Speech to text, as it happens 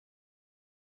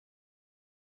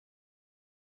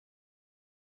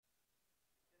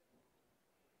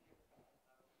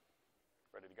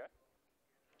Ready to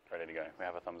go? Ready to go. We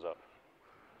have a thumbs up.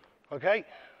 Okay,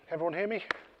 everyone hear me?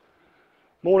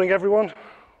 Morning, everyone.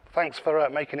 Thanks for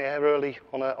making it here early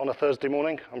on a Thursday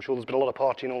morning. I'm sure there's been a lot of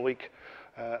partying all week,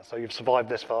 so you've survived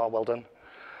this far. Well done.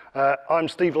 I'm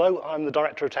Steve Lowe. I'm the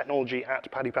Director of Technology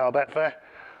at Paddy Power Betfair.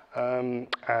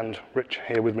 And Rich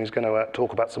here with me is going to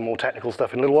talk about some more technical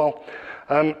stuff in a little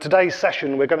while. Today's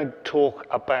session, we're going to talk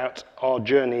about our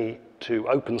journey to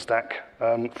OpenStack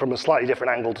from a slightly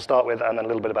different angle to start with, and then a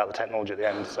little bit about the technology at the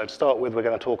end. So to start with, we're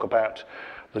going to talk about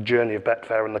the journey of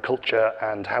Betfair and the culture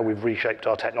and how we've reshaped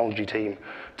our technology team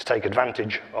to take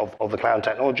advantage of the cloud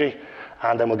technology.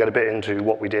 And then we'll get a bit into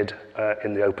what we did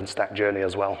in the OpenStack journey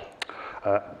as well.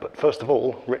 But first of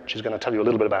all, Rich is going to tell you a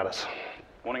little bit about us.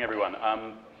 Morning, everyone.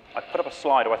 I put up a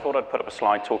slide, or I thought I'd put up a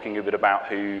slide talking a bit about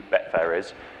who Betfair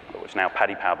is, which is now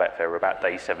Paddy Power Betfair. We're about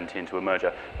day 70 into a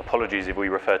merger. Apologies if we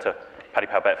refer to Paddy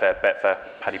Power Betfair,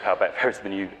 Paddy Power Betfair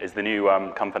is the new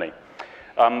company.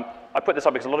 I put this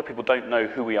up because a lot of people don't know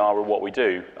who we are or what we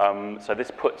do. So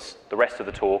this puts the rest of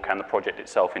the talk and the project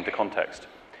itself into context.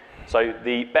 So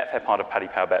the Betfair part of Paddy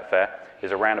Power Betfair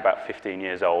is around about 15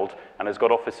 years old and has got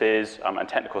offices and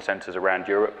technical centres around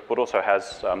Europe, but also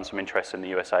has some interests in the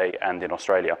USA and in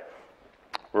Australia.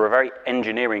 We're a very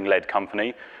engineering-led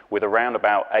company with around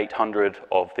about 800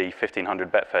 of the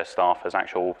 1,500 Betfair staff as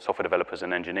actual software developers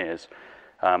and engineers.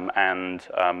 As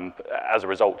a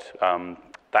result,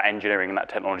 that engineering and that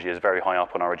technology is very high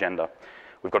up on our agenda.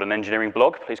 We've got an engineering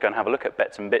blog. Please go and have a look at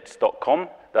betsandbits.com.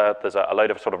 There's a load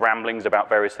of sort of ramblings about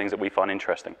various things that we find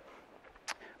interesting.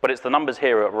 But it's the numbers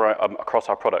here across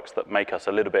our products that make us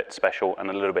a little bit special and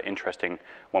a little bit interesting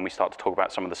when we start to talk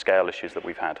about some of the scale issues that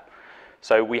we've had.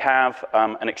 So we have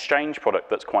an exchange product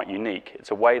that's quite unique.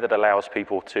 It's a way that allows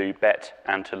people to bet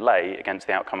and to lay against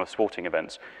the outcome of sporting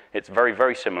events. It's very,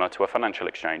 very similar to a financial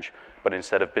exchange, but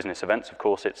instead of business events, of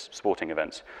course, it's sporting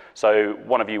events. So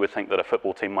one of you would think that a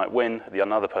football team might win, the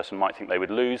another person might think they would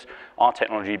lose. Our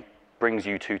technology brings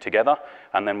you two together,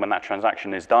 and then when that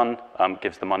transaction is done,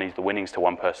 gives the money, the winnings to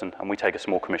one person, and we take a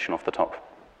small commission off the top.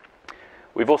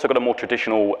 We've also got a more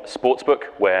traditional sports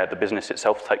book where the business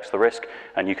itself takes the risk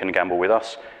and you can gamble with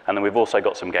us. And then we've also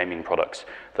got some gaming products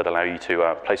that allow you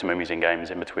to play some amusing games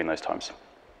in between those times.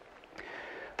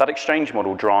 That exchange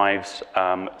model drives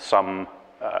some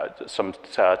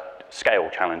scale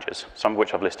challenges, some of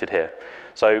which I've listed here.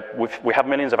 So we have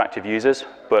millions of active users,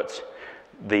 but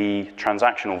the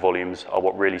transactional volumes are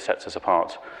what really sets us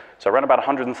apart. So around about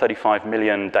 135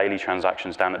 million daily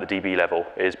transactions down at the DB level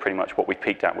is pretty much what we've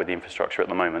peaked at with the infrastructure at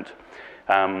the moment.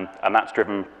 And that's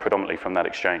driven predominantly from that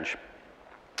exchange.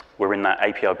 We're in that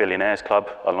API billionaires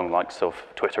club, along the likes of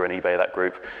Twitter and eBay, that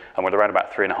group, and we're around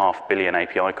about 3.5 billion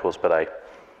API calls per day.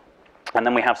 And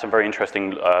then we have some very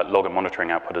interesting log and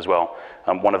monitoring output as well.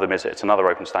 One of them is, it's another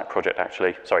OpenStack project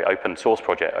actually, sorry, open source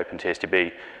project,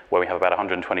 OpenTSDB, where we have about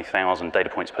 120,000 data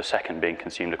points per second being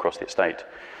consumed across the estate.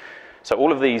 So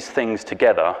all of these things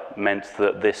together meant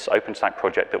that this OpenStack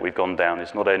project that we've gone down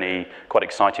is not only quite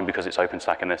exciting because it's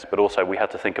OpenStack in this, but also we had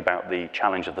to think about the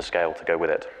challenge of the scale to go with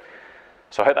it.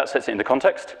 So I hope that sets it into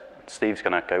context. Steve's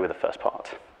going to go with the first part.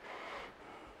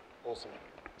 Awesome.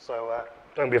 So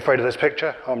don't be afraid of this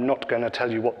picture. I'm not going to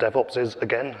tell you what DevOps is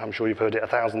again. I'm sure you've heard it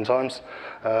 1,000 times,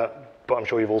 but I'm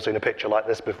sure you've all seen a picture like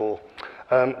this before.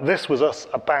 This was us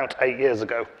about 8 years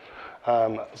ago.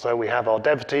 So we have our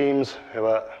dev teams who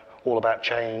are all about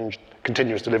change,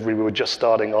 continuous delivery. We were just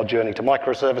starting our journey to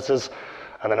microservices.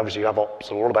 And then obviously you have ops,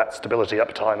 so all about stability,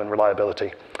 uptime, and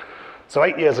reliability. So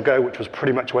 8 years ago, which was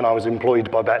pretty much when I was employed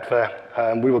by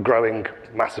Betfair, we were growing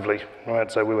massively,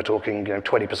 right? So we were talking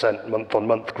 20%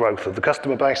 month-on-month growth of the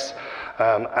customer base,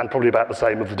 and probably about the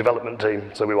same of the development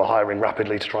team. So we were hiring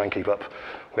rapidly to try and keep up.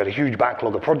 We had a huge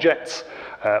backlog of projects.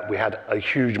 We had a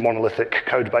huge monolithic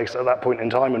code base at that point in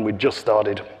time, and we just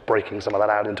started breaking some of that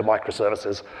out into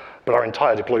microservices. But our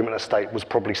entire deployment estate was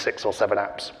probably 6 or 7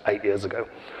 apps 8 years ago.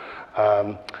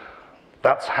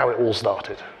 That's how it all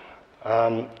started.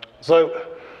 So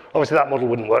obviously that model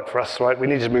wouldn't work for us, right? We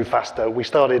needed to move faster. We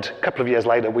started, a couple of years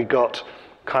later, we got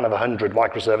kind of 100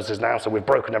 microservices now, so we've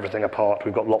broken everything apart.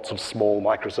 We've got lots of small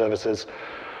microservices.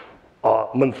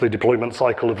 Our monthly deployment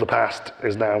cycle of the past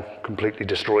is now completely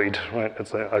destroyed, right?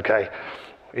 It's okay.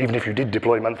 Even if you did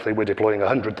deploy monthly, we're deploying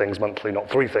 100 things monthly,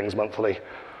 not 3 things monthly.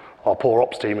 Our poor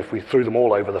ops team, if we threw them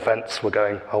all over the fence, we're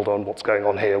going, hold on, what's going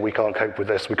on here? We can't cope with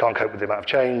this. We can't cope with the amount of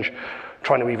change.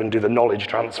 Trying to even do the knowledge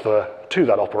transfer to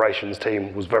that operations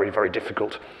team was very, very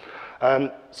difficult.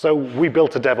 So we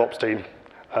built a DevOps team.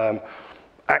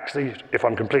 Actually, if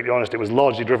I'm completely honest, it was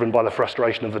largely driven by the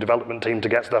frustration of the development team to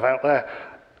get stuff out there,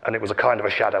 and it was a kind of a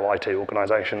shadow IT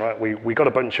organization, right? We got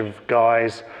a bunch of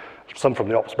guys, some from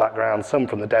the ops background, some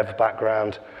from the dev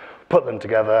background, put them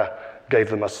together, gave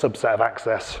them a subset of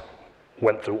access,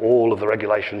 went through all of the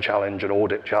regulation challenge and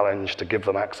audit challenge to give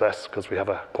them access, because we have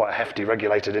quite a hefty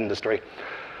regulated industry.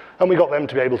 And we got them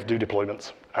to be able to do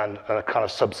deployments and a kind of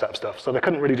subset of stuff. So they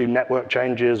couldn't really do network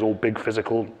changes or big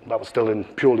physical. That was still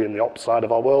purely in the ops side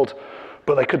of our world,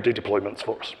 but they could do deployments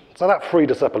for us. So that freed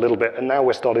us up a little bit, and now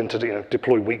we're starting to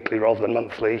deploy weekly rather than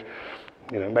monthly.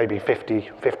 Maybe 50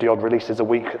 odd releases a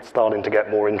week. It's starting to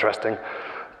get more interesting,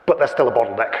 but there's still a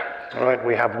bottleneck. All right,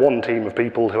 we have one team of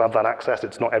people who have that access.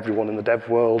 It's not everyone in the dev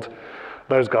world.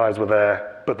 Those guys were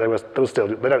there, but they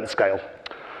don't scale.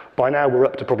 By now, we're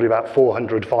up to probably about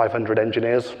 400, 500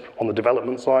 engineers on the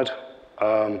development side,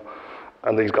 and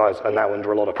these guys are now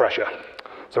under a lot of pressure.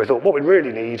 So we thought what we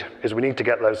really need is we need to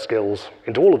get those skills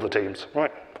into all of the teams,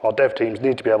 right? Our dev teams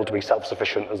need to be able to be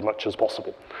self-sufficient as much as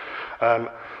possible.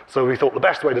 So we thought the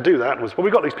best way to do that was, well,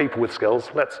 we've got these people with skills,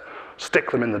 let's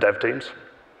stick them in the dev teams,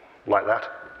 like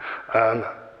that.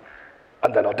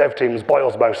 And then our dev teams, by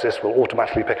osmosis, will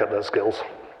automatically pick up those skills.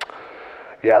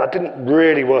 Yeah, that didn't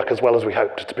really work as well as we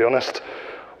hoped, to be honest.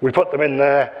 We put them in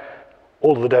there,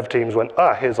 all of the dev teams went,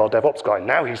 here's our DevOps guy.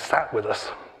 Now he's sat with us,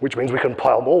 which means we can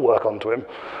pile more work onto him.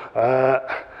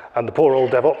 And the poor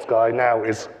old DevOps guy now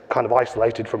is kind of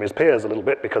isolated from his peers a little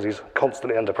bit because he's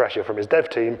constantly under pressure from his dev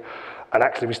team. And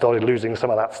actually we started losing some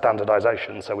of that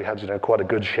standardization. So we had quite a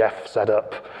good chef set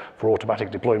up for automatic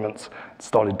deployments. It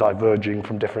started diverging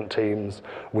from different teams.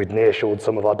 We'd nearshored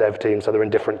some of our dev teams, so they're in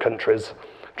different countries.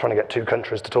 Trying to get two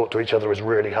countries to talk to each other is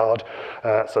really hard.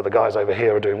 So the guys over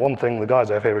here are doing one thing, the guys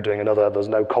over here are doing another. There's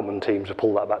no common team to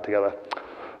pull that back together.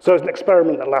 So it was an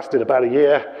experiment that lasted about a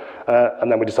year, and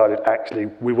then we decided actually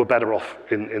we were better off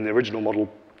in the original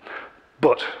model,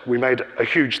 but we made a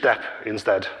huge step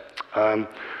instead.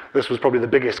 This was probably the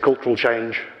biggest cultural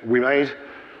change we made.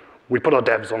 We put our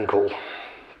devs on call.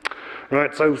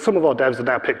 Right, so some of our devs have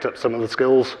now picked up some of the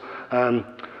skills.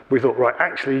 We thought, right,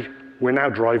 actually, we're now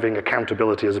driving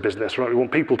accountability as a business, right? We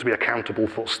want people to be accountable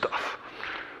for stuff.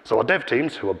 So our dev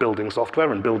teams, who are building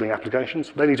software and building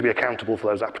applications, they need to be accountable for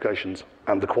those applications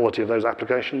and the quality of those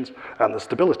applications and the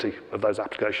stability of those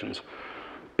applications.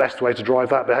 Best way to drive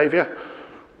that behavior,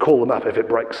 call them up if it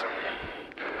breaks.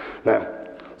 Now,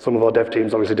 some of our dev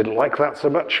teams obviously didn't like that so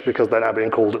much because they're now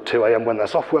being called at 2 a.m. when their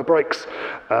software breaks.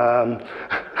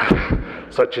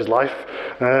 Such is life.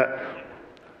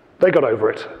 They got over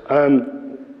it.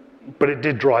 But it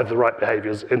did drive the right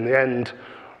behaviors. In the end,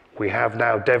 we have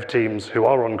now dev teams who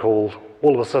are on call.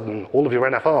 All of a sudden, all of your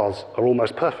NFRs are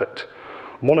almost perfect.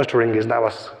 Monitoring is now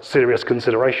a serious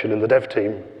consideration in the dev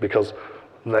team because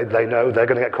they know they're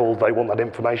going to get called. They want that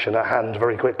information at hand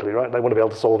very quickly, right? They want to be able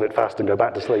to solve it fast and go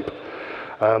back to sleep.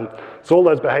 So all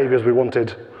those behaviors we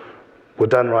wanted were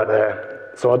done right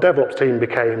there. So our DevOps team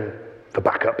became the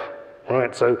backup,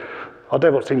 right? So our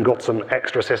DevOps team got some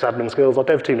extra sysadmin skills. Our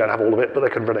dev team don't have all of it, but they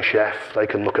can run a chef, they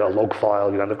can look at a log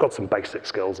file, they've got some basic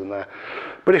skills in there.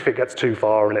 But if it gets too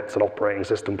far and it's an operating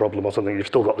system problem or something, you've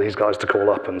still got these guys to call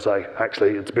up and say,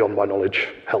 actually, it's beyond my knowledge,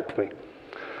 help me.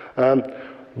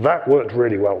 That worked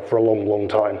really well for a long, long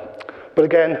time. But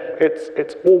again,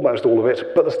 it's almost all of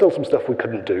it, but there's still some stuff we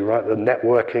couldn't do, right? The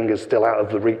networking is still out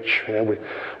of the reach.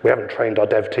 We haven't trained our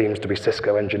dev teams to be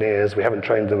Cisco engineers. We haven't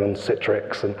trained them on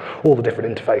Citrix and all the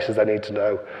different interfaces they need to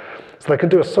know. So they can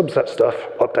do a subset stuff.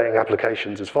 Updating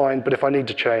applications is fine, but if I need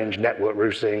to change network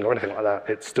routing or anything like that,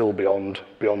 it's still beyond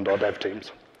our dev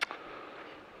teams.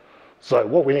 So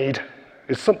what we need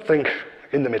is something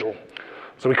in the middle.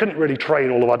 So we couldn't really train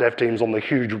all of our dev teams on the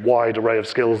huge wide array of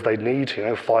skills they'd need,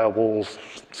 firewalls,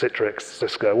 Citrix,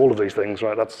 Cisco, all of these things,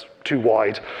 right? That's too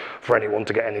wide for anyone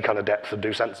to get any kind of depth and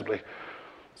do sensibly.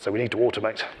 So we need to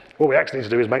automate. What we actually need to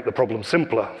do is make the problem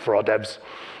simpler for our devs,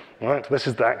 right? This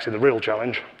is actually the real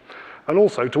challenge. And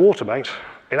also to automate,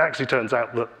 it actually turns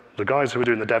out that the guys who are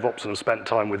doing the DevOps and have spent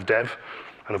time with dev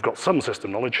and have got some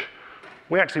system knowledge,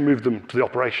 we actually moved them to the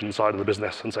operation side of the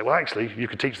business and say, well, actually, you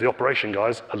could teach the operation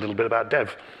guys a little bit about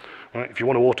dev. Right? If you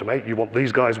want to automate, you want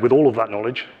these guys with all of that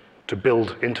knowledge to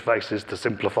build interfaces, to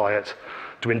simplify it,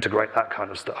 to integrate that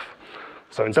kind of stuff.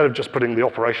 So instead of just putting the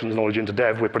operations knowledge into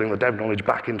dev, we're putting the dev knowledge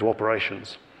back into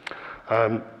operations.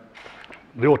 The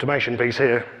automation piece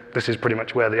here, this is pretty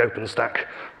much where the OpenStack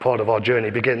part of our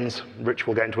journey begins. Rich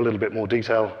will get into a little bit more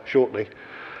detail shortly.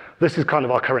 This is kind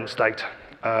of our current state.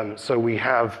 So we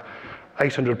have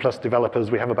 800 plus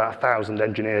developers. We have about 1,000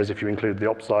 engineers if you include the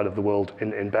ops side of the world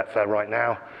in Betfair right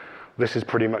now. This is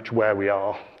pretty much where we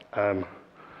are.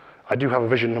 I do have a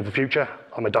vision of the future.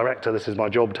 I'm a director. This is my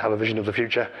job to have a vision of the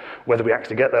future. Whether we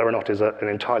actually get there or not is an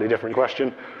entirely different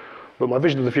question. But my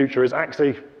vision of the future is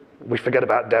actually we forget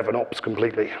about dev and ops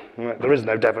completely. There is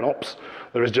no dev and ops.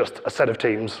 There is just a set of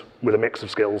teams with a mix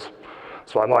of skills.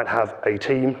 So I might have a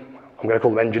team. I'm going to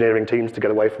call them engineering teams to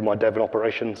get away from my dev and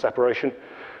operation separation.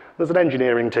 There's an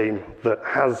engineering team that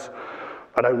has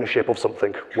an ownership of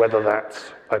something, whether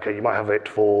that's, okay, you might have it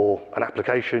for an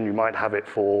application, you might have it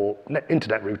for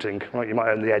internet routing, right? You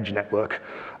might own the edge network,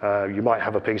 you might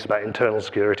have a piece about internal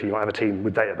security, you might have a team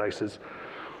with databases.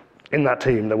 In that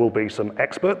team, there will be some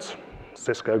experts,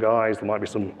 Cisco guys, there might be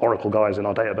some Oracle guys in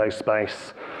our database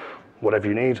space, whatever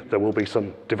you need. There will be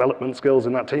some development skills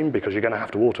in that team because you're going to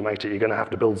have to automate it, you're going to have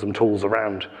to build some tools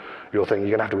around your thing,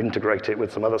 you're going to have to integrate it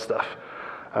with some other stuff.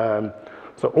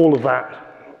 So all of that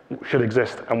should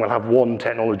exist, and we'll have one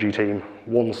technology team,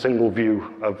 one single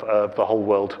view of the whole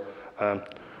world.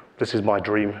 This is my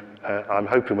dream. I'm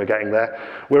hoping we're getting there.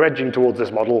 We're edging towards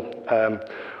this model.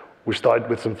 We've started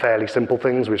with some fairly simple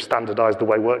things. We've standardized the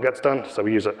way work gets done, so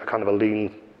we use a kind of a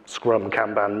lean Scrum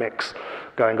Kanban mix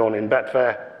going on in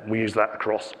Betfair. We use that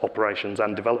across operations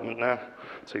and development now.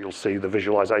 So you'll see the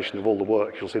visualization of all the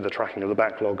work, you'll see the tracking of the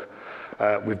backlog.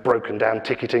 We've broken down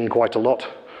ticketing quite a lot.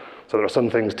 So there are some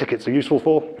things tickets are useful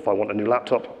for. If I want a new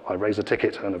laptop, I raise a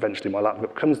ticket and eventually my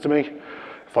laptop comes to me.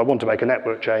 If I want to make a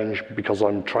network change because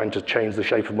I'm trying to change the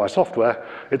shape of my software,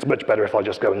 it's much better if I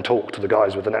just go and talk to the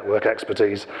guys with the network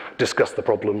expertise, discuss the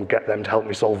problem, get them to help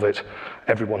me solve it.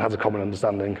 Everyone has a common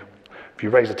understanding. If you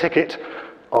raise a ticket,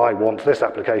 I want this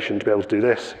application to be able to do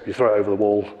this. You throw it over the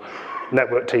wall.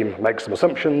 Network team makes some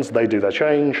assumptions, they do their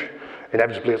change.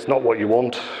 Inevitably, it's not what you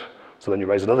want, so then you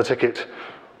raise another ticket.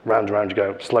 Round and round you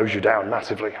go, slows you down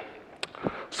massively.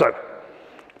 So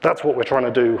that's what we're trying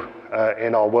to do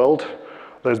in our world.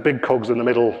 Those big cogs in the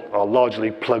middle are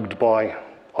largely plugged by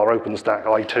our OpenStack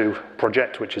i2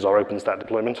 project, which is our OpenStack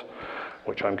deployment,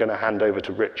 which I'm going to hand over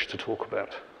to Rich to talk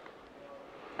about.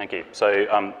 Thank you.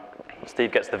 So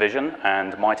Steve gets the vision,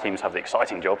 and my teams have the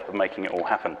exciting job of making it all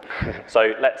happen.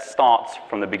 So let's start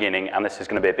from the beginning, and this is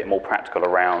going to be a bit more practical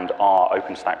around our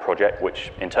OpenStack project,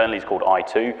 which internally is called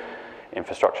i2.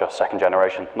 Infrastructure, second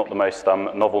generation, not the most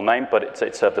novel name, but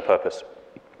it served a purpose.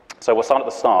 So we'll start at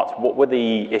the start. What were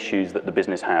the issues that the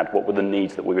business had? What were the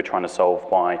needs that we were trying to solve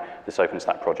by this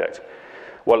OpenStack project?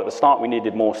 Well, at the start, we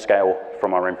needed more scale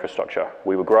from our infrastructure.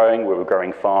 We were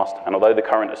growing fast, and although the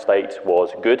current estate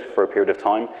was good for a period of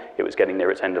time, it was getting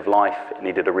near its end of life, it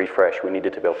needed a refresh, we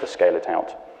needed to be able to scale it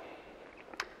out.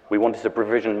 We wanted to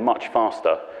provision much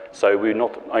faster, so we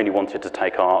not only wanted to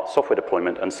take our software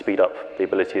deployment and speed up the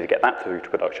ability to get that through to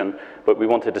production, but we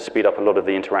wanted to speed up a lot of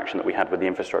the interaction that we had with the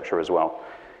infrastructure as well.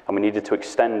 And we needed to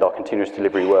extend our continuous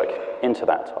delivery work into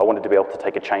that. I wanted to be able to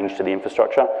take a change to the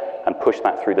infrastructure and push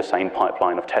that through the same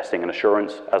pipeline of testing and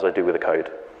assurance as I do with the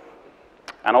code.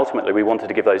 And ultimately, we wanted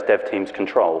to give those dev teams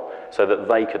control so that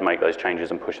they could make those changes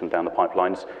and push them down the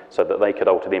pipelines so that they could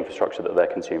alter the infrastructure that they're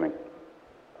consuming.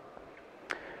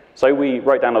 So we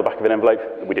wrote down on the back of an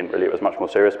envelope, we didn't really, it was much more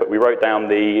serious, but we wrote down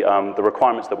the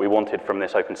requirements that we wanted from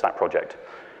this OpenStack project.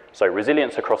 So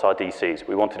resilience across our DCs.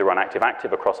 We wanted to run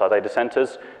active-active across our data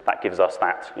centers. That gives us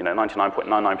that 99.99%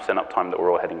 uptime that we're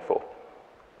all heading for.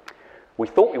 We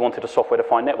thought we wanted a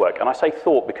software-defined network, and I say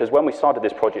thought because when we started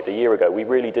this project a year ago, we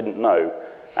really didn't know,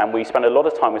 and we spent a lot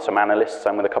of time with some analysts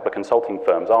and with a couple of consulting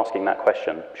firms asking that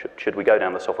question, should we go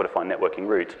down the software-defined networking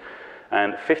route?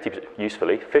 And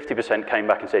 50% came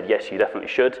back and said, yes, you definitely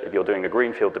should. If you're doing a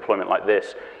greenfield deployment like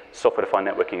this, software-defined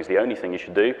networking is the only thing you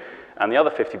should do. And the other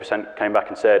 50% came back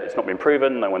and said, it's not been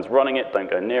proven, no one's running it, don't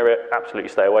go near it, absolutely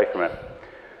stay away from it.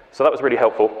 So that was really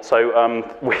helpful. So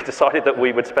we decided that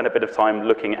we would spend a bit of time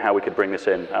looking at how we could bring this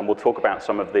in, and we'll talk about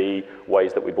some of the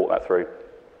ways that we brought that through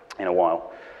in a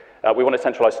while. We wanted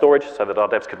centralized storage so that our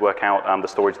devs could work out the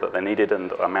storage that they needed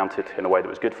and mount it in a way that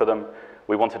was good for them.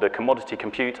 We wanted a commodity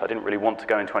compute. I didn't really want to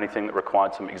go into anything that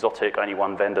required some exotic, only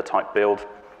one vendor type build.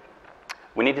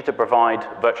 We needed to provide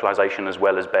virtualization as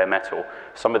well as bare metal.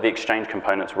 Some of the exchange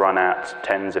components run at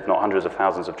tens, if not hundreds of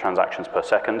thousands of transactions per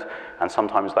second, and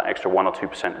sometimes that extra 1 or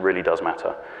 2% really does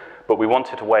matter. But we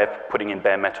wanted a way of putting in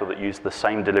bare metal that used the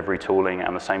same delivery tooling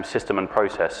and the same system and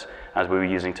process as we were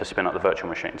using to spin up the virtual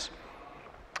machines.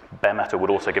 Bare metal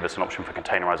would also give us an option for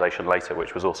containerization later,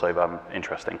 which was also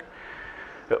interesting.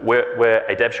 We're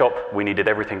a dev shop. We needed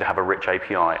everything to have a rich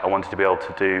API. I wanted to be able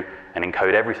to do and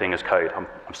encode everything as code. I'm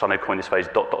starting to coin this phrase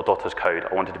dot as code.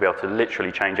 I wanted to be able to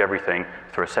literally change everything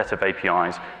through a set of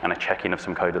APIs and a check-in of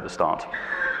some code at the start.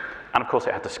 And of course,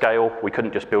 it had to scale. We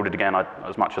couldn't just build it again.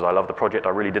 As much as I love the project, I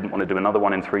really didn't want to do another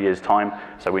one in 3 years' time.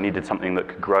 So we needed something that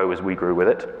could grow as we grew with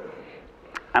it.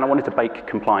 And I wanted to bake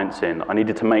compliance in. I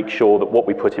needed to make sure that what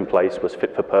we put in place was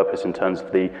fit for purpose in terms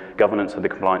of the governance and the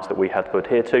compliance that we had to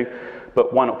adhere to,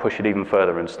 but why not push it even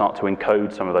further and start to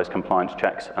encode some of those compliance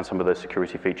checks and some of those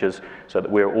security features so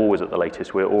that we're always at the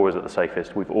latest, we're always at the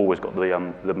safest, we've always got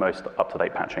the most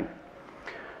up-to-date patching.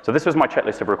 So this was my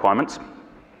checklist of requirements.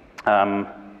 And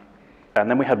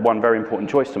then we had one very important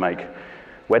choice to make.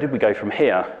 Where did we go from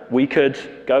here? We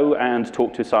could go and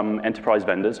talk to some enterprise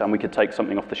vendors and we could take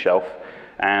something off the shelf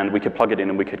and we could plug it in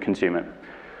and we could consume it.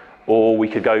 Or we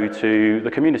could go to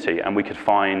the community and we could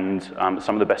find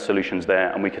some of the best solutions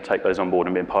there and we could take those on board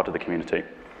and be part of the community.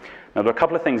 Now, there are a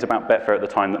couple of things about Betfair at the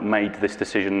time that made this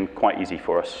decision quite easy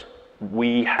for us.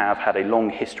 We have had a long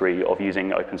history of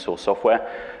using open source software,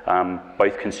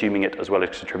 both consuming it as well as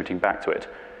contributing back to it.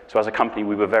 So as a company,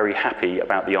 we were very happy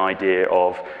about the idea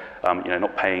of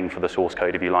not paying for the source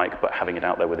code, if you like, but having it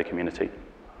out there with the community.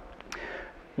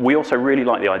 We also really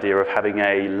like the idea of having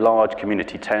a large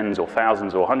community, tens or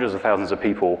thousands or hundreds of thousands of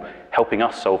people helping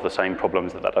us solve the same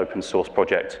problems that that open source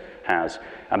project has,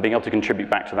 and being able to contribute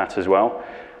back to that as well.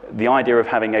 The idea of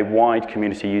having a wide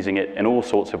community using it in all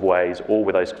sorts of ways, all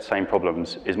with those same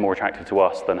problems, is more attractive to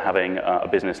us than having a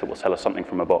business that will sell us something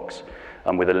from a box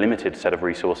with a limited set of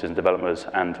resources and developers,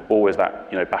 and always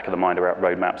that back of the mind about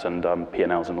roadmaps and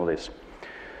P&Ls and all this.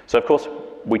 So of course,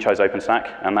 we chose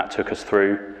OpenStack, and that took us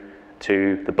through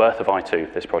to the birth of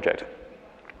I2, this project.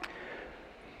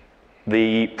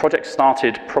 The project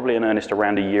started probably in earnest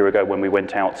around a year ago when we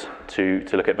went out to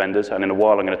look at vendors, and in a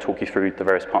while I'm going to talk you through the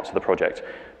various parts of the project.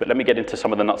 But let me get into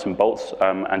some of the nuts and bolts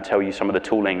and tell you some of the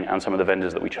tooling and some of the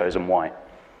vendors that we chose and why.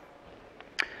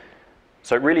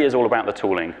 So it really is all about the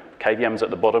tooling. KVM's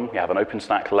at the bottom, we have an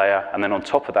OpenStack layer, and then on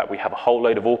top of that we have a whole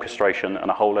load of orchestration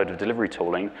and a whole load of delivery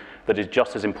tooling that is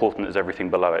just as important as everything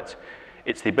below it.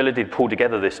 It's the ability to pull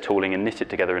together this tooling and knit it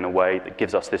together in a way that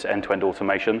gives us this end-to-end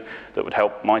automation that would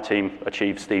help my team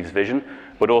achieve Steve's vision,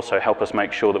 but also help us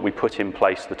make sure that we put in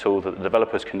place the tool that the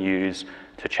developers can use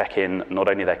to check in not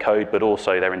only their code, but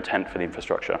also their intent for the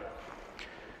infrastructure.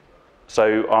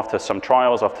 So after some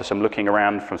trials, after some looking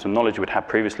around from some knowledge we'd had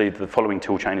previously, the following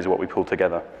tool chain is what we pulled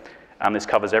together. And this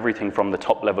covers everything from the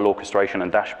top-level orchestration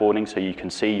and dashboarding, so you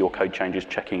can see your code changes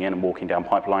checking in and walking down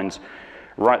pipelines,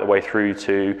 right the way through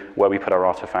to where we put our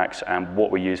artifacts and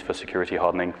what we use for security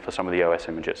hardening for some of the OS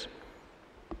images.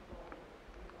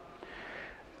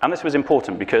 And this was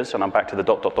important because, and I'm back to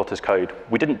the ... as code,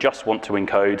 we didn't just want to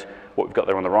encode what we've got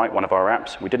there on the right, one of our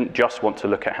apps. We didn't just want to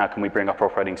look at how can we bring up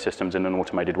operating systems in an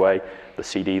automated way, the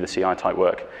CD, the CI type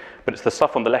work. But it's the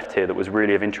stuff on the left here that was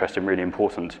really of interest and really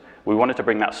important. We wanted to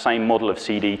bring that same model of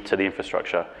CD to the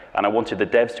infrastructure. And I wanted the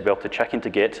devs to be able to check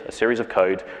into Git a series of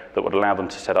code that would allow them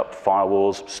to set up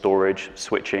firewalls, storage,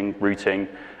 switching, routing,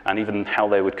 and even how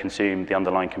they would consume the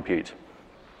underlying compute.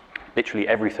 Literally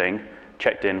everything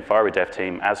checked in via a dev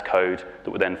team as code that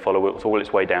would then follow all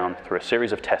its way down through a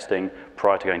series of testing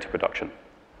prior to going to production.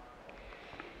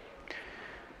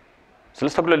 So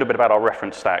let's talk a little bit about our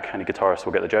reference stack. Any guitarists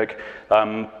will get the joke.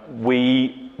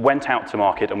 We went out to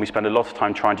market and we spent a lot of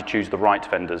time trying to choose the right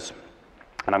vendors.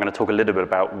 And I'm going to talk a little bit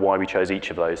about why we chose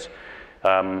each of those.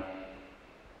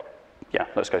 Yeah,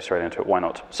 let's go straight into it, why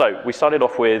not? So we started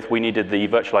off with, we needed the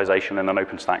virtualization and an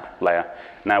OpenStack layer.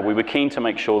 Now, we were keen to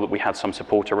make sure that we had some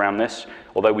support around this.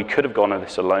 Although we could have gone on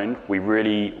this alone, we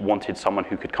really wanted someone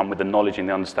who could come with the knowledge and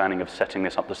the understanding of setting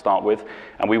this up to start with.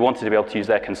 And we wanted to be able to use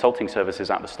their consulting services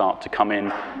at the start to come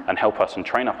in and help us and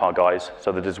train up our guys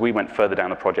so that as we went further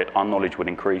down the project, our knowledge would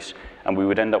increase and we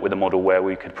would end up with a model where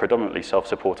we could predominantly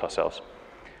self-support ourselves.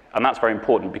 And that's very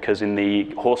important because in the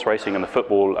horse racing and the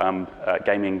football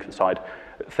gaming side,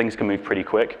 things can move pretty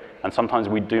quick. And sometimes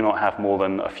we do not have more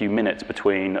than a few minutes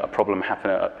between a problem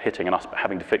hitting and us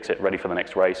having to fix it, ready for the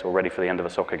next race or ready for the end of a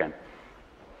soccer game.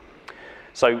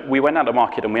 So we went out to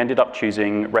market and we ended up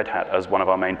choosing Red Hat as one of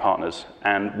our main partners.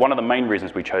 And one of the main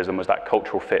reasons we chose them was that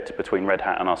cultural fit between Red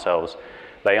Hat and ourselves.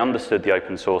 They understood the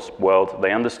open source world.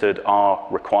 They understood our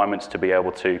requirements to be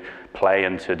able to play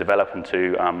and to develop and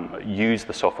to use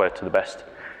the software to the best.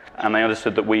 And they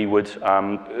understood that we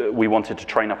wanted to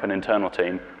train up an internal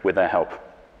team with their help.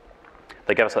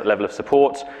 They gave us that level of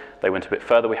support. They went a bit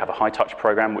further. We have a high-touch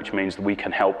program, which means that we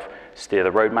can help steer the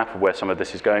roadmap of where some of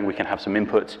this is going. We can have some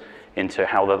input into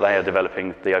how they are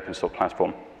developing the open source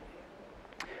platform.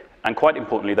 And quite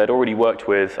importantly, they'd already worked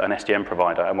with an SDN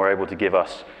provider and were able to give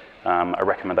us a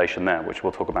recommendation there, which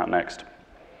we'll talk about next.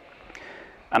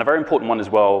 And a very important one as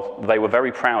well, they were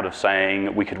very proud of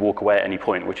saying we could walk away at any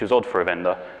point, which is odd for a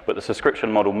vendor, but the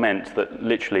subscription model meant that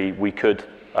literally we could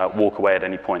walk away at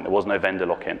any point. There was no vendor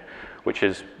lock-in, which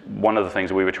is one of the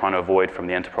things that we were trying to avoid from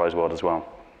the enterprise world as well.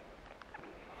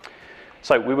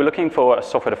 So we were looking for a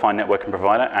software-defined networking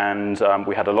provider, and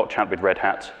we had a lot of chat with Red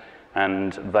Hat,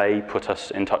 and they put us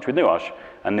in touch with Nuage.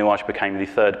 And Nuage became the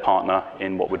third partner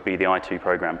in what would be the I2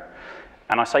 program.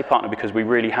 And I say partner because we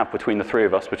really have, between the three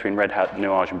of us, between Red Hat,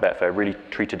 Nuage, and Betfair, really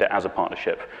treated it as a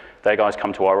partnership. Their guys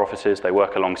come to our offices, they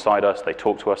work alongside us, they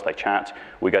talk to us, they chat,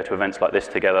 we go to events like this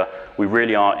together. We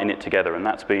really are in it together, and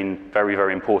that's been very,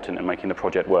 very important in making the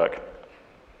project work.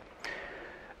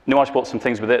 Nuage brought some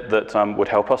things with it that would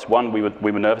help us. One, we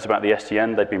were nervous about the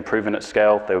SDN. They'd been proven at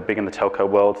scale. They were big in the telco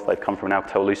world. They'd come from an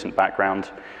Alcatel-Lucent background.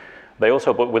 They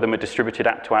also brought with them a distributed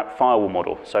app-to-app firewall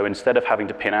model. So instead of having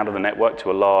to pin out of the network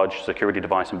to a large security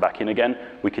device and back in again,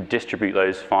 we could distribute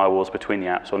those firewalls between the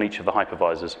apps on each of the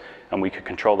hypervisors, and we could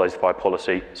control those by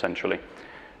policy centrally.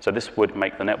 So this would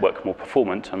make the network more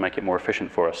performant and make it more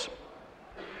efficient for us.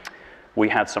 We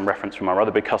had some reference from our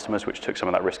other big customers, which took some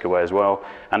of that risk away as well.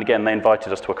 And again, they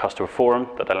invited us to a customer forum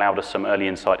that allowed us some early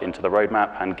insight into the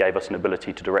roadmap and gave us an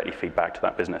ability to directly feed back to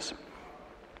that business.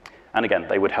 And again,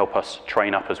 they would help us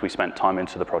train up as we spent time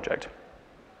into the project.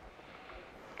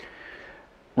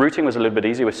 Routing was a little bit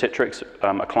easier with Citrix,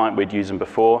 a client we'd used them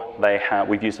before.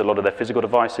 We've used a lot of their physical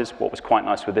devices. What was quite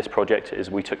nice with this project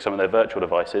is we took some of their virtual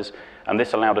devices, and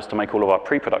this allowed us to make all of our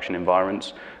pre-production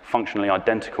environments functionally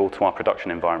identical to our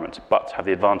production environments, but have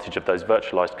the advantage of those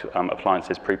virtualized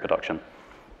appliances pre-production.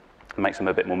 It makes them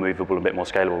a bit more movable, a bit more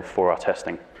scalable for our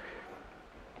testing.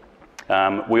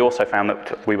 We also found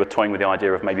that we were toying with the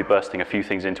idea of maybe bursting a few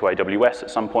things into AWS at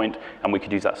some point, and we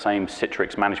could use that same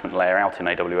Citrix management layer out in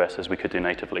AWS as we could do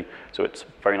natively. So it's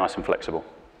very nice and flexible.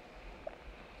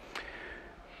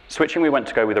 Switching, we went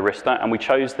to go with Arista, and we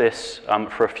chose this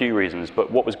for a few reasons. But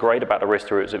what was great about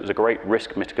Arista is it was a great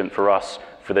risk mitigant for us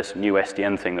for this new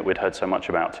SDN thing that we'd heard so much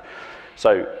about.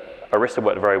 So Arista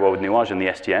worked very well with Nuage and the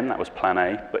SDN, that was plan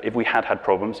A, but if we had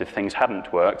problems, if things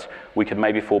hadn't worked, we could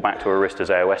maybe fall back to Arista's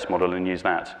AOS model and use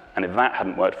that. And if that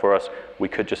hadn't worked for us, we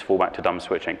could just fall back to dumb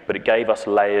switching. But it gave us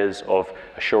layers of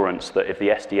assurance that if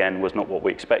the SDN was not what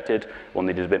we expected or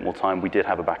needed a bit more time, we did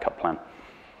have a backup plan.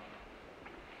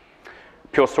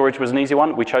 Pure storage was an easy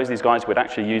one. We chose these guys. We'd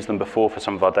actually used them before for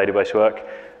some of our database work,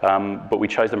 but we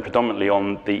chose them predominantly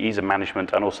on the ease of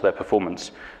management and also their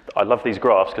performance. I love these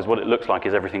graphs because what it looks like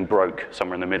is everything broke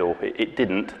somewhere in the middle. It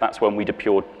didn't. That's when we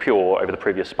deployed Pure over the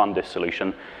previous spun disk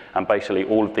solution, and basically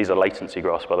all of these are latency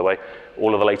graphs, by the way.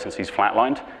 All of the latencies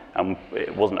flatlined, and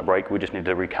it wasn't a break. We just needed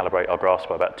to recalibrate our graphs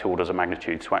by about 2 orders of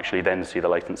magnitude to actually then see the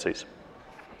latencies.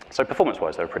 So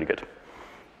performance-wise, they were pretty good.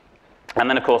 And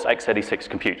then, of course, x86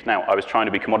 compute. Now, I was trying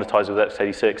to be commoditized with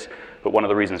x86, but one of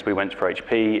the reasons we went for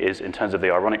HP is in terms of the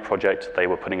Ironic project, they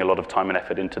were putting a lot of time and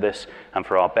effort into this. And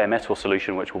for our bare metal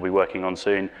solution, which we'll be working on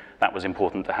soon, that was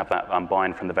important to have that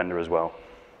buy-in from the vendor as well.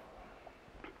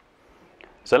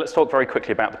 So let's talk very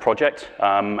quickly about the project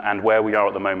and where we are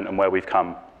at the moment and where we've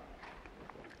come.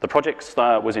 The project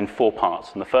was in 4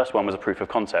 parts, and the first one was a proof of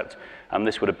concept, and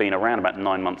this would have been around about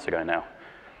 9 months ago now.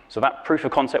 So that proof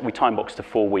of concept we time-boxed to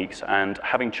 4 weeks, and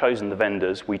having chosen the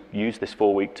vendors, we used this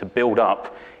 4 week to build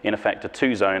up, in effect, a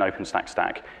 2-zone OpenStack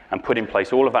stack and put in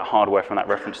place all of that hardware from that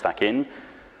reference stack in,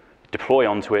 deploy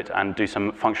onto it, and do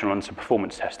some functional and some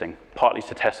performance testing, partly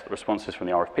to test that the responses from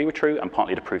the RFP were true, and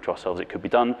partly to prove to ourselves it could be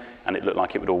done, and it looked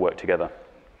like it would all work together.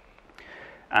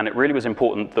 And it really was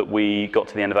important that we got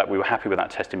to the end of that. We were happy with that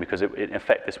testing because, in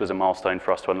effect, this was a milestone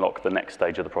for us to unlock the next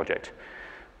stage of the project.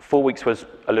 4 weeks was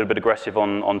a little bit aggressive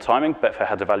on timing. Betfair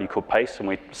had a value called pace, and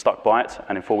we stuck by it.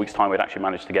 And in 4 weeks' time, we'd actually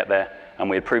managed to get there, and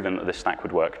we had proven that this stack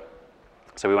would work.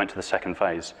 So we went to the second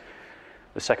phase.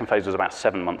 The second phase was about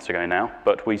 7 months ago now,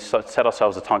 but we set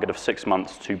ourselves a target of 6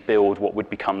 months to build what would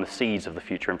become the seeds of the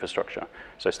future infrastructure.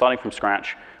 So starting from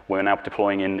scratch, we're now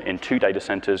deploying in 2 data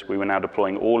centers. We were now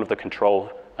deploying all of the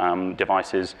control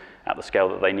devices at the scale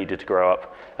that they needed to grow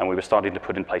up, and we were starting to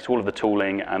put in place all of the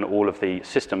tooling and all of the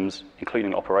systems,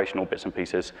 including operational bits and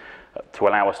pieces, to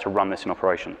allow us to run this in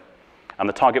operation. And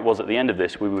the target was at the end of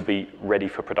this, we would be ready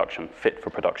for production, fit for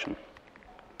production.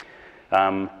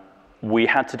 We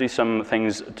had to do some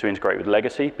things to integrate with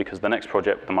legacy because the next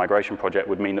project, the migration project,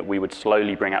 would mean that we would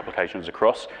slowly bring applications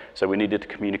across. So we needed to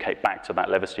communicate back to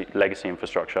that legacy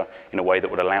infrastructure in a way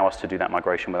that would allow us to do that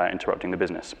migration without interrupting the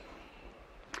business.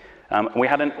 We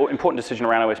had an important decision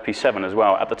around OSP 7 as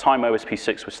well. At the time, OSP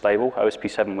 6 was stable.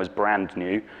 OSP 7 was brand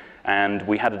new. And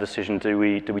we had a decision, do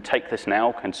we take this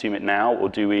now, consume it now, or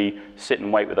do we sit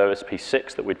and wait with OSP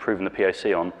 6 that we'd proven the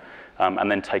POC on, and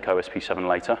then take OSP 7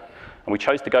 later? And we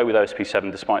chose to go with OSP 7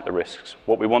 despite the risks.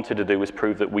 What we wanted to do was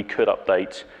prove that we could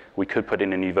update, we could put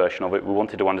in a new version of it. We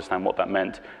wanted to understand what that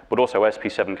meant. But also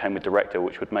OSP 7 came with Director,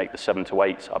 which would make the 7 to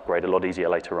 8 upgrade a lot easier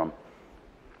later on.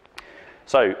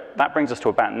 So that brings us to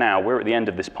about now. We're at the end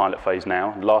of this pilot phase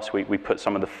now. Last week, we put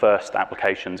some of the first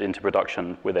applications into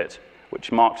production with it,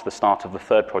 which marks the start of the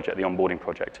third project, the onboarding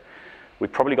project.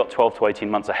 We've probably got 12 to 18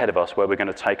 months ahead of us where we're going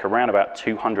to take around about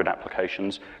 200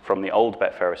 applications from the old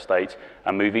Betfair estate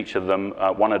and move each of them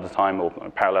one at a time or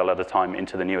parallel at a time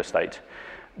into the new estate.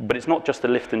 But it's not just a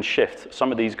lift and shift.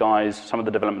 Some of these guys, some of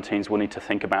the development teams will need to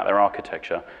think about their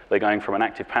architecture. They're going from an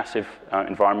active-passive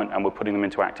environment and we're putting them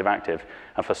into active-active.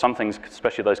 And for some things,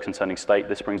 especially those concerning state,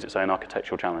 this brings its own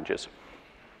architectural challenges.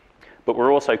 But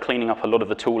we're also cleaning up a lot of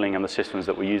the tooling and the systems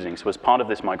that we're using. So as part of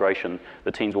this migration,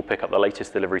 the teams will pick up the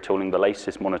latest delivery tooling, the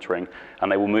latest monitoring,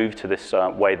 and they will move to this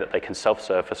way that they can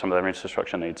self-serve for some of their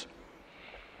infrastructure needs.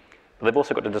 But they've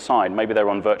also got to decide, maybe they're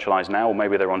on virtualized now, or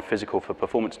maybe they're on physical for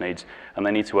performance needs, and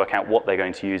they need to work out what they're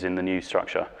going to use in the new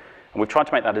structure. And we've tried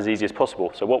to make that as easy as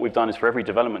possible. So what we've done is for every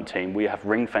development team, we have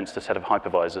ring-fenced a set of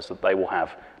hypervisors that they will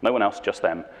have. No one else, just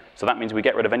them. So that means we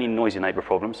get rid of any noisy neighbor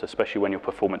problems, especially when you're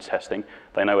performance testing.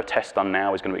 They know a test done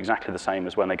now is going to be exactly the same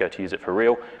as when they go to use it for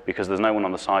real, because there's no one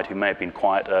on the side who may have been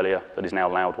quiet earlier that is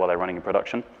now loud while they're running in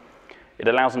production. It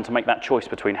allows them to make that choice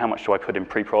between how much do I put in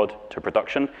pre-prod to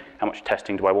production, how much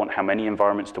testing do I want, how many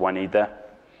environments do I need there.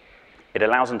 It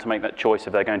allows them to make that choice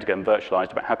if they're going to get them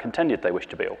virtualized about how contented they wish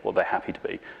to be or what they're happy to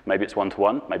be. Maybe it's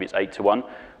 1-to-1, maybe it's 8-to-1.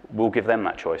 We'll give them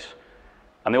that choice.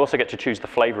 And they also get to choose the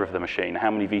flavor of the machine,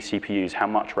 how many vCPUs, how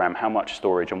much RAM, how much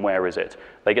storage, and where is it.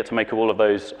 They get to make all of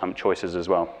those choices as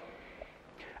well.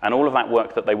 And all of that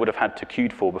work that they would have had to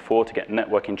queued for before to get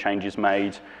networking changes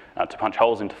made, to punch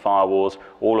holes into firewalls,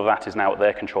 all of that is now at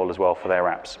their control as well for their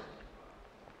apps.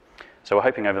 So we're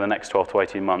hoping over the next 12 to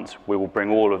 18 months, we will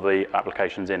bring all of the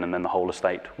applications in and then the whole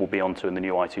estate will be onto in the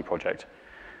new IT project,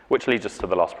 which leads us to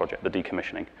the last project, the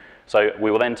decommissioning. So we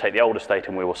will then take the old estate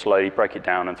and we will slowly break it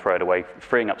down and throw it away,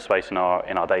 freeing up space in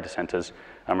our data centers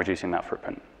and reducing that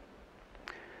footprint.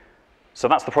 So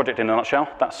that's the project in a nutshell.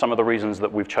 That's some of the reasons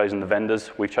that we've chosen the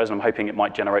vendors. We've chosen them hoping it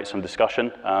might generate some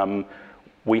discussion.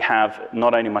 We have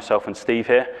not only myself and Steve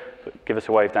here, but give us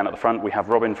a wave down at the front. We have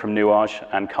Robin from Nuage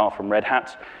and Carl from Red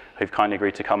Hat, who've kindly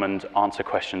agreed to come and answer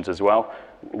questions as well.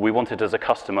 We wanted as a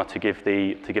customer to give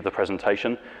the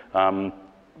presentation,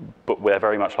 but we're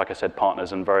very much, like I said,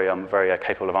 partners and very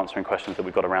capable of answering questions that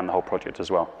we've got around the whole project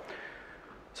as well.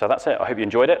 So that's it. I hope you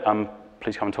enjoyed it.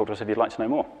 Please come and talk to us if you'd like to know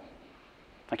more.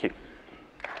 Thank you.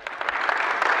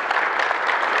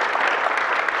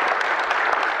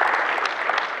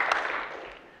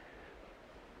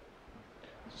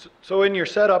 So in your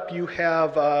setup, you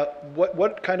have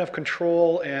what kind of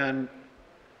control and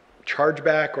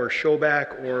chargeback or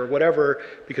showback or whatever,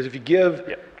 because if you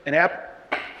give an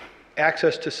app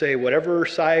access to, say, whatever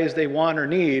size they want or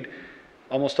need,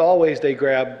 almost always they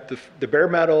grab the bare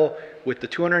metal with the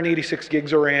 286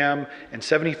 gigs of RAM and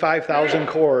 75,000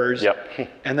 cores,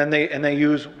 and then they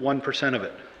use 1% of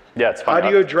it. Yeah, it's fine. How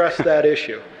do you address that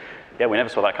issue? Yeah, we never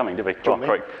saw that coming, did we?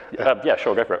 Yeah,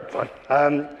 sure, go for it.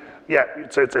 Fine. Yeah,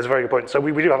 so it's a very good point. So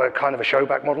we do have a kind of a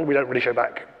showback model. We don't really show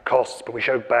back costs, but we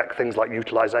show back things like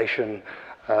utilization,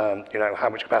 you know, how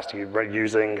much capacity you're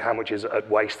using, how much is at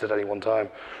waste at any one time.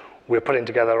 We're putting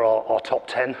together our top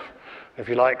 10, if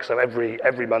you like. So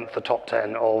every month, the top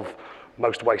 10 of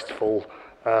most wasteful,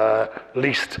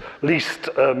 least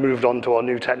moved on to our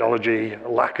new technology,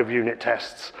 lack of unit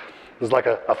tests. There's like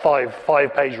a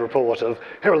five-page report of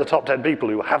here are the top 10 people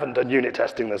who haven't done unit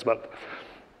testing this month.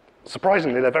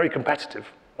 Surprisingly, they're very competitive,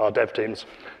 our dev teams.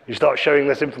 You start showing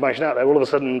this information out there, all of a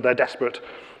sudden they're desperate,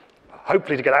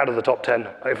 hopefully to get out of the top 10.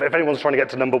 If anyone's trying to get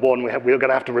to number 1, we're going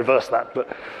to have to reverse that.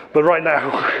 But right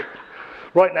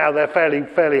now they're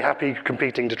fairly happy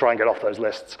competing to try and get off those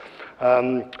lists.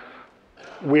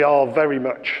 We are very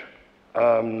much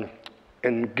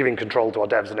in giving control to our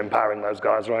devs and empowering those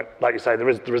guys, right? Like you say, there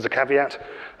is a caveat.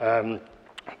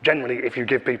 Generally, if you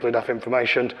give people enough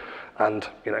information and,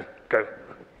 you know, go,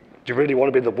 do you really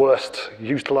want to be the worst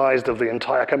utilized of the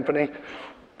entire company?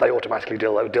 They automatically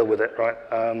deal with it,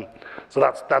 right? So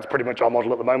that's pretty much our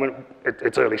model at the moment.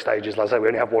 It's early stages. Like I say, we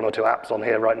only have 1 or 2 apps on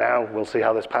here right now. We'll see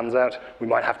how this pans out. We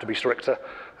might have to be stricter.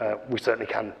 We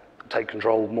certainly can take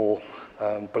control more.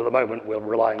 But at the moment, we're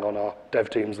relying on our dev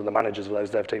teams and the managers of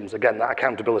those dev teams. Again, that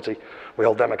accountability, we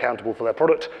hold them accountable for their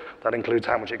product. That includes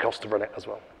how much it costs to run it as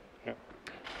well. Yeah.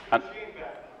 And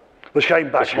the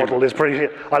shame-back model is pretty,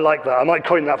 I like that. I might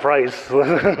coin that phrase.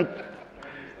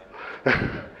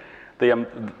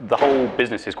 The whole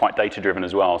business is quite data-driven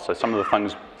as well. So some of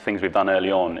the things we've done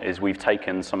early on is we've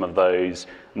taken some of those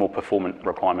more performant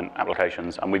requirement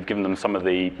applications and we've given them some of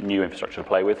the new infrastructure to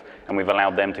play with, and we've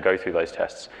allowed them to go through those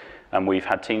tests. And we've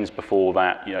had teams before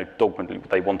that, dogmatically,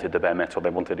 they wanted the bare metal, they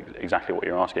wanted exactly what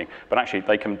you're asking. But actually,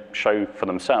 they can show for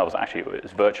themselves, actually,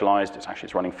 it's virtualized,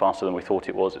 it's running faster than we thought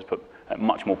it was, it's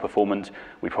much more performant,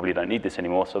 we probably don't need this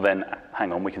anymore. So then,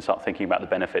 hang on, we can start thinking about the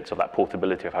benefits of that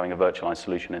portability of having a virtualized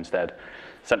solution instead.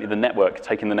 Certainly the network,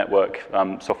 taking the network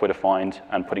software defined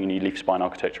and putting a new leaf spine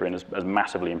architecture in has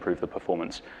massively improved the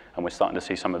performance. And we're starting to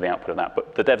see some of the output of that.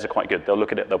 But the devs are quite good. They'll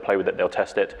look at it, they'll play with it, they'll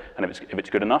test it, and if it's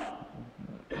good enough,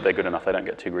 they're good enough, they don't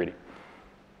get too greedy.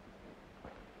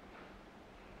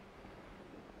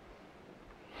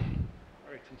 All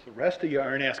right, since the rest of you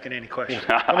aren't asking any questions,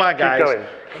 come on, guys. Keep going.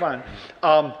 Come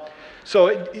on. So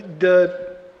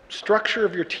the structure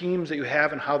of your teams that you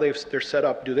have and how they're set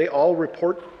up, do they all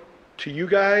report to you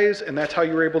guys, and that's how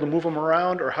you were able to move them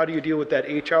around, or how do you deal with that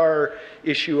HR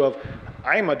issue of,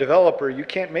 I'm a developer, you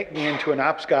can't make me into an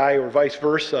ops guy, or vice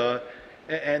versa,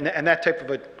 and that type of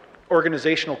a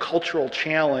organizational cultural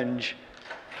challenge?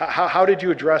 How did you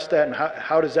address that, and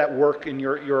how does that work in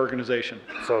your organization?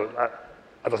 So,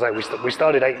 as I say, we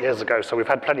started 8 years ago, so we've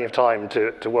had plenty of time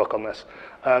to work on this.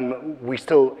 We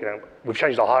still, we've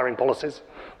changed our hiring policies,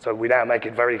 so we now make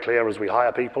it very clear as we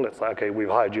hire people. It's like, okay, we've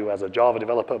hired you as a Java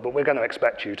developer, but we're going to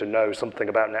expect you to know something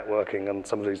about networking and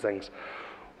some of these things.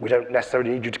 We don't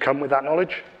necessarily need you to come with that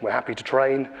knowledge. We're happy to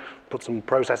train, put some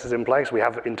processes in place. We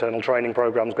have internal training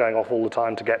programs going off all the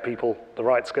time to get people the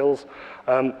right skills.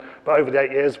 But over the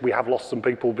 8 years, we have lost some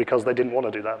people because they didn't want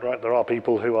to do that, right? There are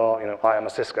people who are, I am a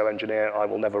Cisco engineer, I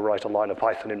will never write a line of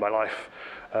Python in my life.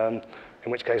 In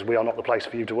which case, we are not the place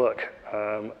for you to work.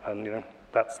 And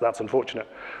that's unfortunate.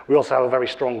 We also have a very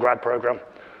strong grad program.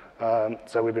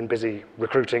 So we've been busy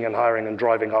recruiting and hiring and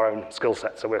driving our own skill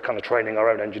set. So we're kind of training our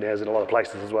own engineers in a lot of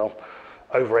places as well.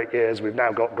 Over 8 years, we've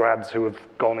now got grads who have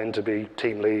gone in to be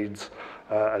team leads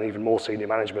and even more senior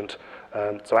management.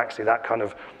 So actually that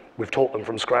we've taught them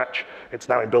from scratch. It's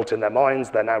now built in their minds.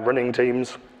 They're now running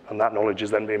teams, and that knowledge is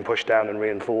then being pushed down and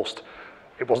reinforced.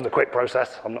 It wasn't a quick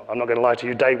process. I'm not going to lie to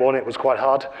you. Day one, it was quite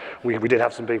hard. We did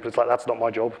have some people, it's like, that's not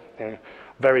my job.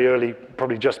 Very early,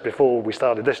 probably just before we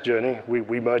started this journey,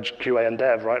 we merged QA and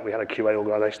dev, right? We had a QA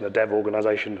organization, a dev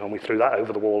organization, and we threw that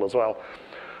over the wall as well.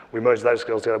 We merged those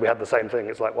skills together. We had the same thing.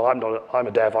 It's like, well, I'm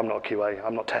a dev, I'm not a QA.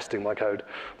 I'm not testing my code.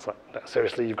 It's like, no,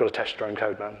 seriously, you've got to test your own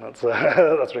code, man. That's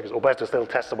ridiculous. Or better still,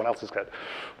 test someone else's code.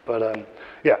 But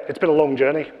yeah, it's been a long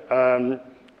journey.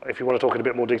 If you want to talk in a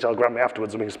bit more detail, grab me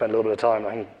afterwards and we can spend a little bit of time.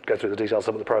 I can go through the details of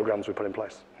some of the programs we put in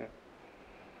place. Yeah.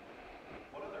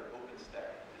 What other OpenStack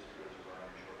distros are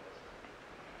on your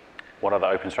shortlist? What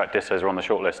other OpenStack distros are on the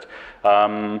shortlist?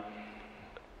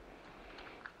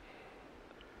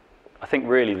 I think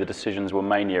really the decisions were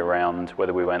mainly around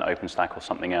whether we went OpenStack or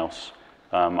something else.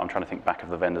 I'm trying to think back of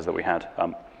the vendors that we had.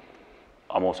 I'm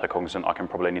also cognizant I can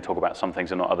probably only talk about some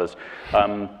things and not others.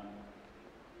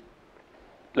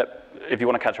 If you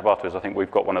want to catch up afterwards, I think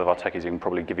we've got one of our techies who can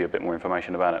probably give you a bit more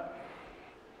information about it.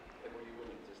 And were you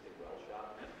an existing well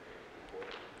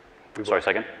shop? Sorry,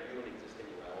 second? Were you an existing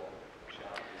well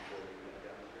shop before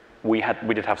you went down?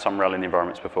 We did have some RHEL in the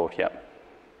environments before, yeah.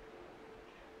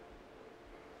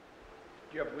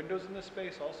 Do you have Windows in this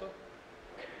space also?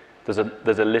 There's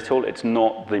a little, it's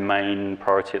not the main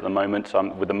priority at the moment.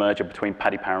 With the merger between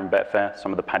Paddy Power and Betfair,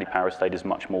 some of the Paddy Power estate is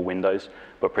much more Windows,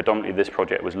 but predominantly this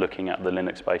project was looking at the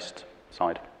Linux-based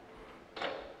side.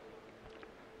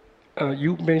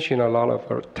 You mentioned a lot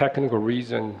of technical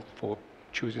reason for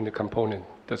choosing the component.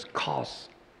 Does cost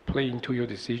play into your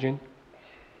decision?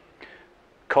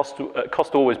 Cost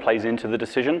always plays into the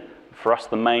decision. For us,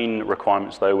 the main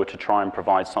requirements, though, were to try and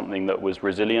provide something that was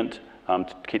resilient,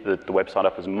 to keep the website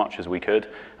up as much as we could,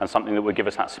 and something that would give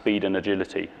us that speed and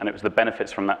agility. And it was the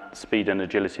benefits from that speed and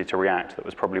agility to react that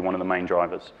was probably one of the main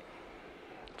drivers.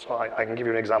 So I can give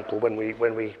you an example. When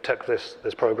we took this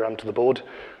program to the board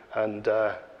and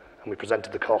we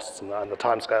presented the costs and the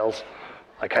timescales,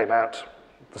 I came out,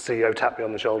 the CEO tapped me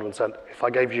on the shoulder and said, if I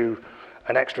gave you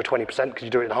an extra 20%, could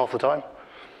you do it in half the time?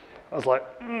 I was like,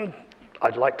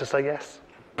 I'd like to say yes,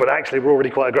 but actually we're already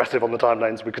quite aggressive on the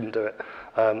timelines, we couldn't do it.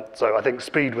 So I think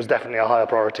speed was definitely a higher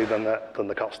priority than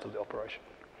the cost of the operation.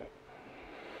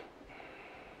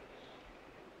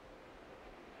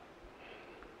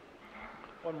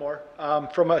 One more.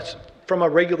 From a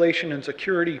regulation and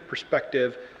security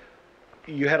perspective,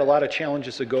 you had a lot of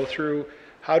challenges to go through.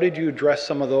 How did you address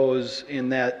some of those in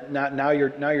that now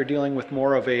you're dealing with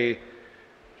more of a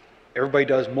everybody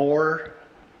does more,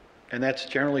 and that's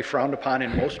generally frowned upon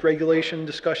in most regulation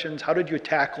discussions. How did you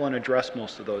tackle and address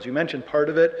most of those? You mentioned part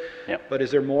of it, Yep. but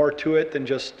is there more to it than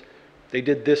just they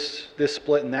did this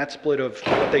split and that split of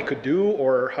what they could do,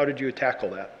 or how did you tackle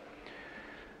that?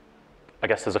 I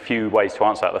guess there's a few ways to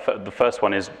answer that. The first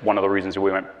one is one of the reasons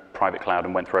we went private cloud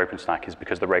and went through OpenStack is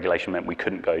because the regulation meant we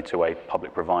couldn't go to a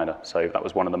public provider. So that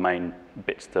was one of the main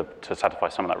bits to satisfy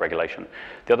some of that regulation.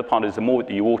 The other part is the more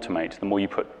that you automate, the more you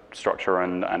put structure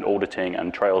and auditing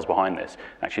and trails behind this,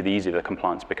 actually the easier the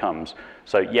compliance becomes.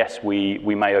 So yes, we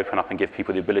may open up and give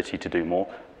people the ability to do more,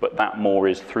 but that more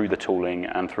is through the tooling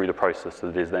and through the process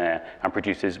that is there and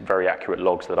produces very accurate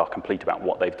logs that are complete about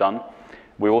what they've done.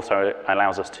 We also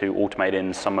allows us to automate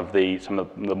in some of the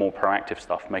more proactive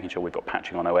stuff, making sure we've got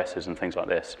patching on OSs and things like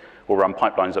this. We'll run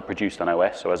pipelines that produced an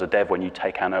OS, so as a dev, when you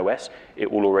take an OS,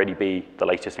 it will already be the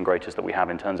latest and greatest that we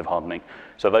have in terms of hardening.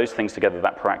 So those things together,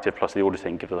 that proactive plus the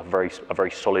auditing, gives us a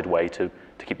very solid way to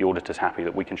keep the auditors happy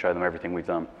that we can show them everything we've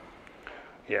done.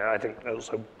 Yeah, I think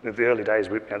also in the early days,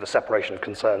 the separation of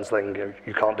concerns thing,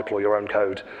 you can't deploy your own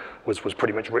code, was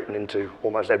pretty much written into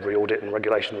almost every audit and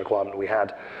regulation requirement we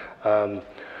had.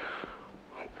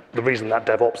 The reason that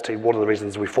DevOps team, one of the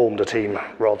reasons we formed a team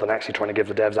rather than actually trying to give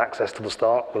the devs access to the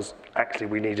start was actually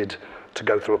we needed to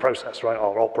go through a process, right?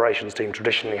 Our operations team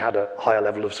traditionally had a higher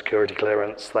level of security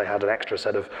clearance. They had an extra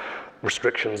set of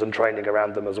restrictions and training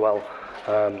around them as well.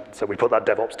 So we put that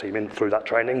DevOps team in through that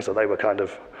training, so they were kind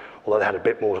of, although they had a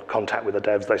bit more contact with the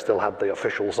devs, they still had the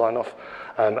official sign-off.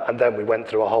 And then we went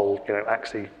through a whole,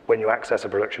 actually, when you access a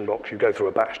production box, you go through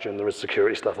a bastion, there is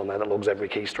security stuff on there that logs every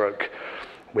keystroke.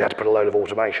 We had to put a load of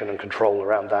automation and control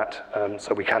around that,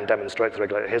 so we can demonstrate to the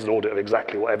regulator, here's an audit of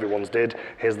exactly what everyone's did,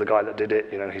 here's the guy that did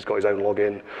it, he's got his own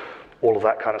login, all of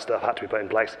that kind of stuff had to be put in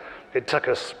place. It took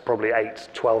us probably 8,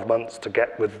 12 months to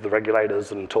get with the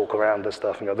regulators and talk around this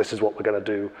stuff, this is what we're going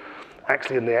to do.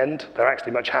 Actually, in the end, they're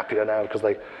actually much happier now because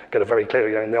they get a very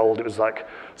clear, in the old it was like,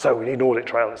 so we need an audit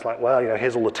trail. And it's like, well,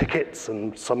 here's all the tickets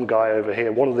and some guy over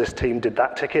here, one of this team did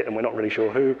that ticket and we're not really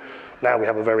sure who. Now we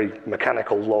have a very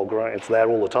mechanical log, right? It's there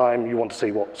all the time. You want to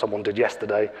see what someone did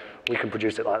yesterday, we can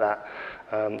produce it like that.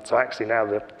 So actually now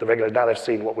the regulators, now they've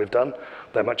seen what we've done,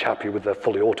 they're much happier with the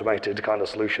fully automated kind of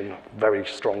solution, very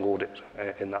strong audit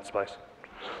in that space.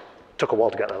 Took a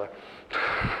while to get there though.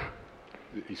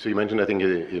 So you mentioned, I think,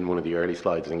 in one of the early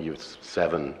slides, I think you have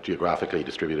 7 geographically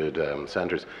distributed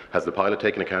centers. Has the pilot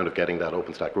taken account of getting that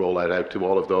OpenStack rollout out to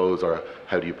all of those, or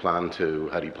how do you plan to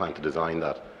design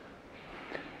that?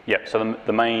 Yeah, so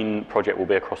the main project will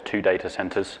be across 2 data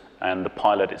centers, and the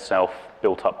pilot itself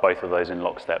built up both of those in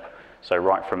lockstep. So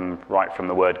right from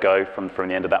the word go, from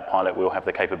the end of that pilot, we'll have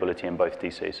the capability in both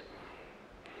DCs.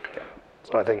 Yeah.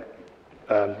 So I think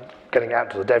getting out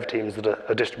to the dev teams that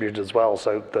are distributed as well.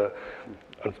 So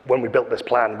when we built this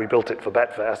plan, we built it for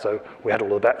Betfair, so we had all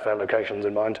the Betfair locations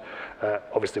in mind.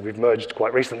 Obviously, we've merged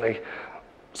quite recently.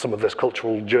 Some of this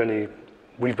cultural journey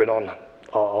we've been on,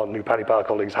 our new Paddy Power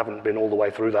colleagues haven't been all the way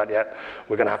through that yet.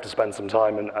 We're going to have to spend some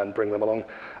time and bring them along.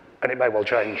 And it may well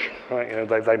change, right?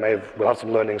 We'll have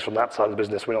some learnings from that side of the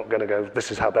business. We're not going to go,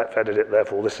 this is how Betfair did it,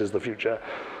 therefore this is the future.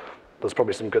 There's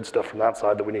probably some good stuff from that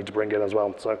side that we need to bring in as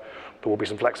well. So there will be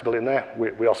some flexibility in there.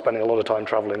 We are spending a lot of time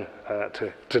traveling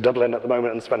to Dublin at the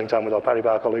moment and spending time with our Paddy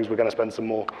Power colleagues. We're going to spend some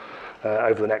more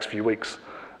over the next few weeks.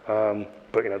 But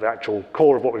the actual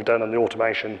core of what we've done and the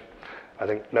automation, I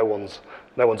think no one's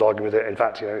arguing with it. In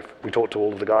fact, if we talk to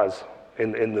all of the guys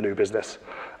in the new business,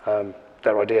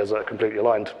 their ideas are completely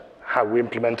aligned. How we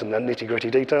implement and the nitty-gritty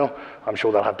detail, I'm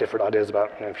sure they'll have different ideas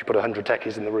about, if you put 100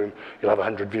 techies in the room, you'll have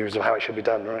 100 views of how it should be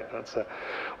done, right? That's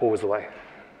always the way.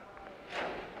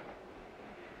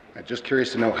 I'm just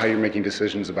curious to know how you're making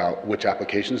decisions about which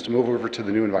applications to move over to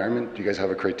the new environment. Do you guys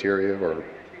have a criteria or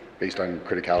based on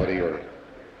criticality or?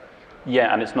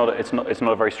 Yeah, and it's not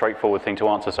a very straightforward thing to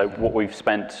answer. So what we've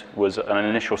spent was an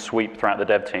initial sweep throughout the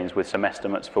dev teams with some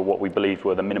estimates for what we believed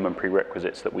were the minimum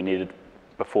prerequisites that we needed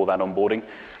before that onboarding,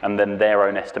 and then their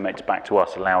own estimates back to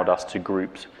us allowed us to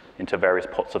group into various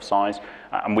pots of size.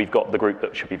 And we've got the group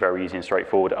that should be very easy and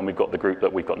straightforward, and we've got the group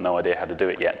that we've got no idea how to do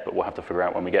it yet, but we'll have to figure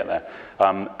out when we get there.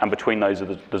 And between those,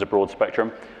 there's a broad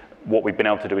spectrum. What we've been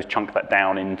able to do is chunk that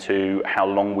down into how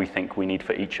long we think we need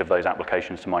for each of those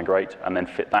applications to migrate, and then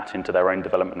fit that into their own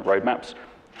development roadmaps,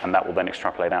 and that will then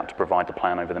extrapolate out to provide the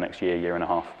plan over the next year and a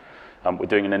half. We're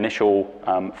doing an initial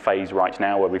phase right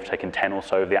now where we've taken 10 or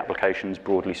so of the applications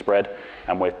broadly spread,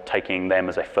 and we're taking them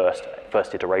as a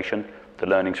first iteration. The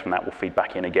learnings from that will feed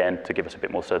back in again to give us a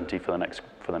bit more certainty for the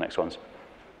next ones.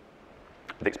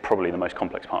 I think it's probably the most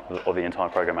complex part of the entire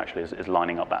program actually is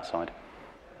lining up that side.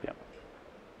 Yeah.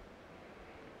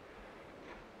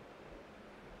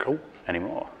 Cool. Any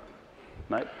more?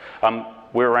 No?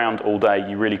 We're around all day.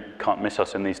 You really can't miss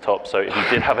us in these tops. So if you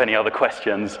did have any other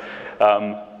questions,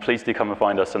 please do come and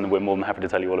find us, and we're more than happy to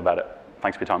tell you all about it.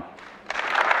 Thanks for your time.